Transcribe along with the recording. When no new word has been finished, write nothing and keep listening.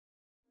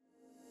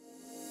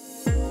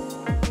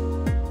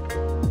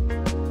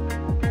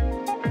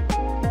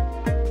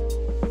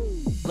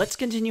Let's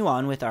continue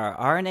on with our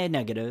RNA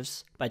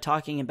negatives by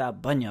talking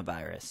about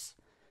Bunyavirus.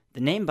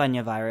 The name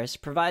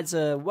Bunyavirus provides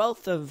a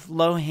wealth of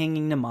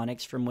low-hanging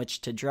mnemonics from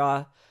which to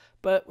draw,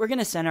 but we're going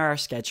to center our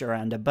sketch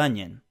around a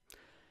bunion.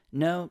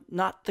 No,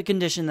 not the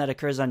condition that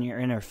occurs on your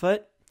inner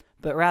foot,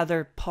 but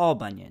rather Paul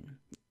Bunyan.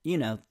 You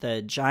know,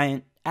 the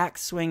giant,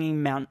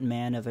 axe-swinging mountain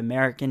man of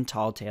American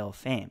tall tale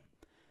fame.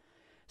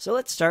 So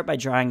let's start by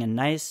drawing a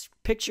nice,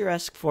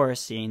 picturesque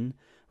forest scene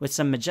with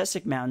some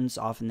majestic mountains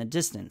off in the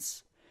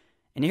distance.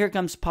 And here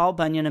comes Paul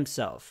Bunyan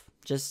himself,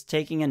 just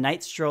taking a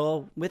night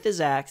stroll with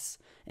his axe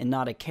and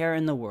not a care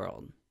in the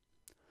world.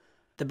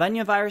 The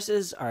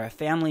Bunyaviruses are a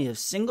family of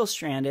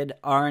single-stranded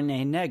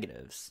RNA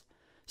negatives.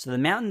 So the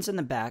mountains in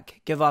the back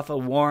give off a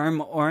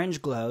warm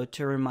orange glow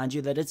to remind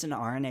you that it's an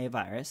RNA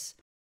virus,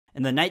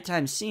 and the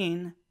nighttime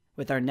scene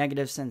with our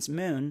negative sense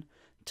moon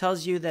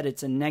tells you that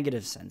it's a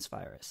negative sense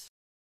virus.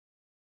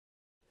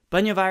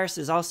 Bunyavirus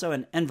is also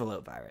an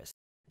envelope virus.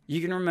 You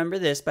can remember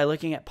this by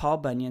looking at Paul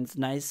Bunyan's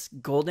nice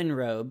golden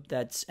robe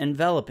that's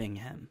enveloping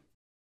him.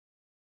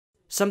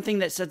 Something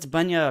that sets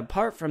Bunya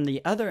apart from the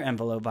other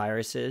envelope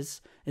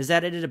viruses is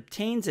that it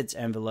obtains its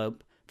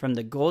envelope from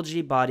the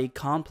Golgi body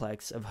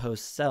complex of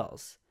host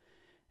cells.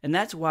 And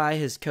that's why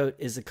his coat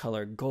is the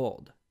color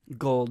gold.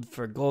 Gold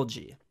for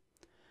Golgi.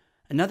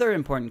 Another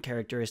important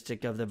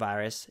characteristic of the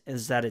virus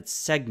is that it's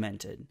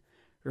segmented.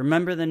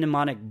 Remember the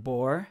mnemonic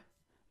BOR?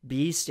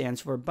 B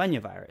stands for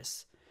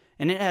Bunyavirus,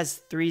 and it has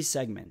 3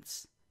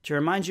 segments. To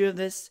remind you of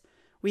this,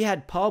 we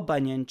had Paul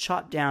Bunyan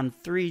chop down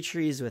 3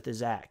 trees with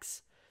his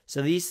axe.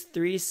 So these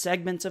 3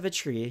 segments of a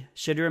tree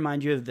should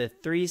remind you of the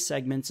 3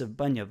 segments of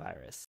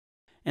Bunyavirus.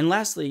 And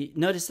lastly,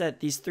 notice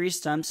that these 3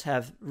 stumps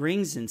have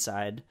rings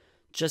inside,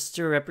 just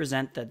to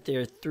represent that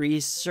they're 3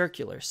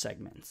 circular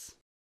segments.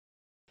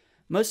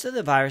 Most of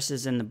the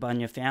viruses in the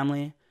Bunya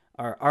family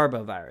are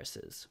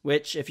Arboviruses,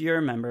 which, if you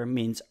remember,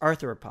 means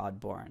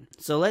arthropod-borne.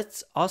 So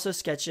let's also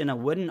sketch in a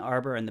wooden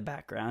arbor in the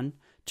background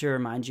to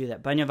remind you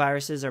that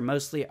Bunyaviruses are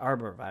mostly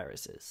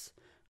arboviruses.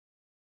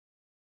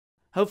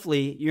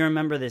 Hopefully, you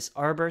remember this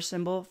arbor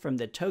symbol from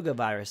the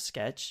togavirus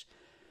sketch.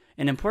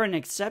 An important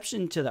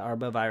exception to the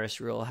arbovirus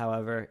rule,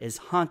 however, is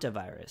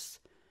Hantavirus,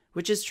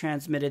 which is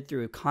transmitted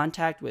through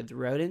contact with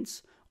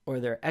rodents or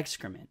their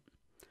excrement.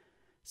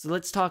 So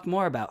let's talk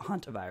more about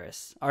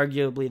Hantavirus,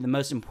 arguably the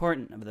most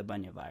important of the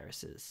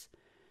Bunyaviruses.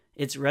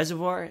 Its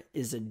reservoir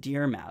is a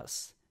deer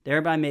mouse,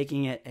 thereby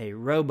making it a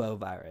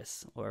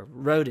robovirus, or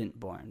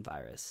rodent-borne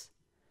virus.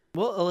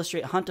 We'll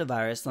illustrate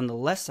Hantavirus on the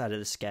left side of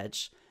the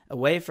sketch,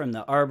 away from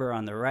the arbor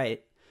on the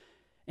right.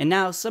 And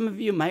now, some of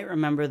you might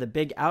remember the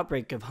big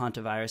outbreak of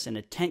Hantavirus in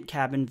a tent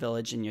cabin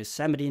village in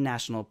Yosemite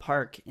National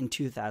Park in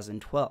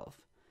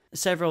 2012.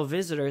 Several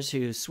visitors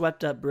who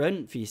swept up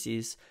rodent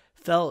feces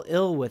fell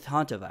ill with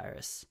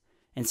Hantavirus,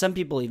 and some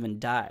people even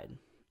died.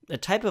 A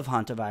type of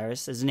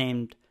Hantavirus is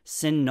named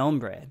sin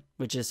nombre,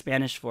 which is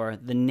Spanish for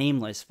the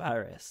nameless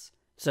virus.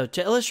 So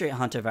to illustrate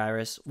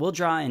Hantavirus, we'll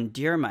draw in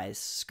deer mice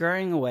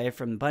scurrying away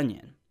from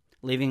Bunyan,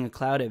 leaving a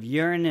cloud of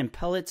urine and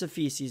pellets of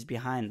feces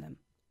behind them.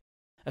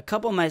 A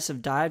couple mice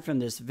have died from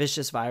this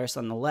vicious virus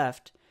on the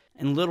left,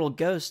 and little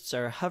ghosts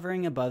are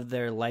hovering above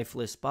their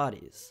lifeless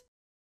bodies.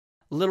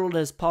 Little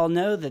does Paul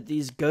know that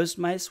these ghost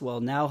mice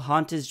will now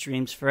haunt his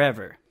dreams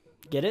forever.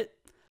 Get it?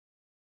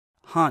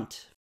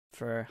 Haunt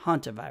for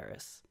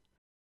Hantavirus.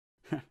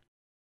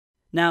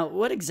 Now,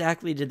 what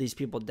exactly did these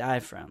people die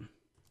from?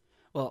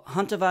 Well,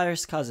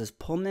 Hantavirus causes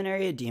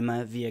pulmonary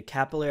edema via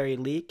capillary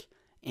leak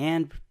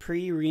and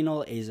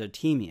pre-renal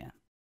azotemia.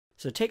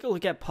 So take a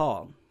look at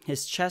Paul.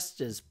 His chest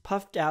is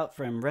puffed out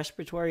from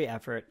respiratory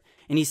effort,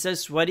 and he's so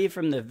sweaty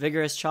from the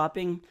vigorous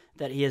chopping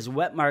that he has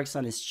wet marks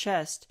on his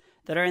chest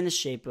that are in the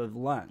shape of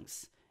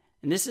lungs.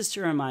 And this is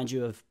to remind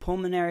you of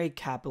pulmonary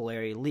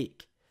capillary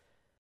leak.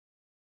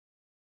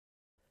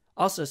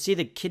 Also, see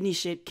the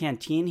kidney-shaped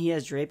canteen he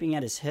has draping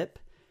at his hip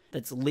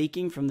that's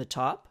leaking from the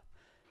top?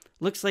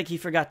 Looks like he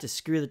forgot to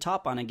screw the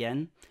top on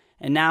again,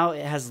 and now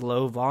it has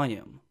low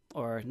volume,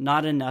 or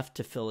not enough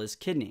to fill his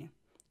kidney.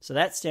 So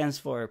that stands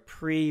for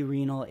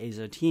pre-renal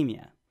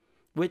azotemia,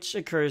 which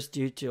occurs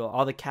due to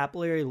all the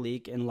capillary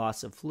leak and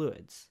loss of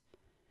fluids.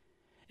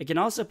 It can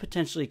also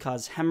potentially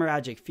cause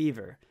hemorrhagic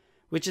fever,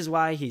 which is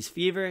why he's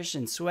feverish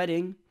and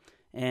sweating,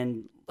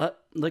 and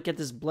look at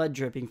this blood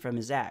dripping from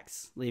his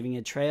axe, leaving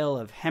a trail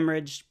of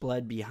hemorrhaged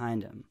blood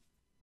behind him.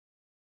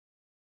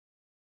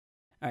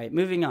 Alright,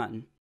 moving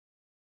on.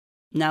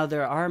 Now,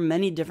 there are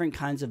many different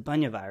kinds of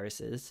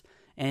Bunyaviruses,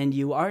 and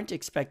you aren't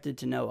expected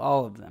to know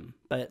all of them,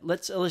 but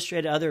let's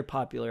illustrate other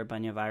popular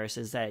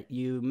Bunyaviruses that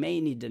you may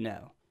need to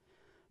know.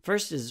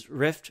 First is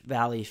Rift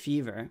Valley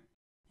fever,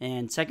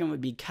 and second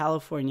would be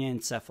California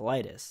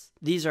encephalitis.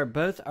 These are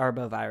both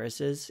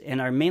arboviruses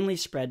and are mainly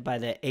spread by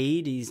the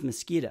Aedes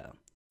mosquito.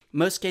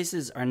 Most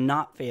cases are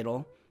not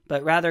fatal,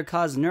 but rather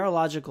cause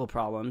neurological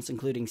problems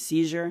including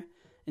seizure,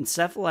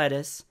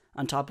 encephalitis,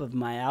 on top of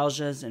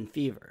myalgias and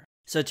fever.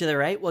 So to the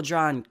right, we'll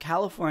draw in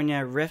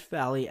California Rift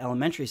Valley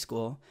Elementary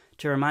School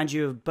to remind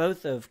you of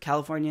both of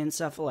California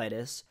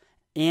encephalitis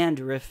and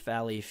Rift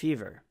Valley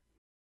fever.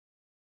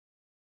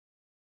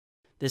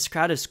 This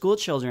crowd of school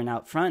children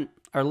out front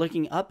are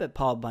looking up at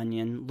Paul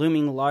Bunyan,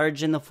 looming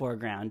large in the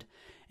foreground,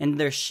 and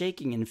they're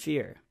shaking in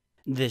fear.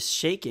 This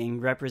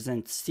shaking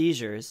represents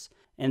seizures,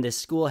 and the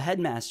school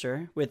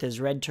headmaster, with his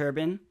red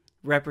turban,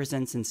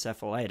 represents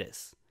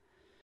encephalitis.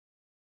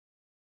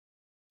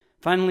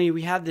 Finally,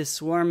 we have this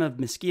swarm of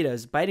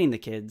mosquitoes biting the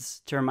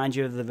kids to remind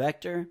you of the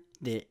vector,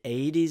 the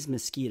Aedes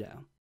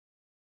mosquito.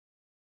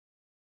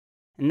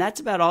 And that's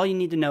about all you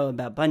need to know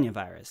about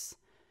Bunyavirus.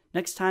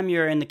 Next time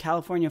you're in the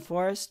California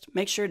forest,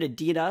 make sure to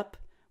deed up,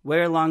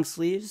 wear long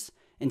sleeves,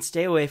 and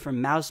stay away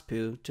from mouse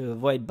poo to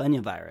avoid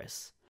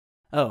Bunyavirus.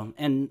 Oh,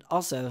 and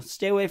also,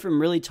 stay away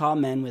from really tall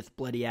men with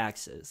bloody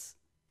axes.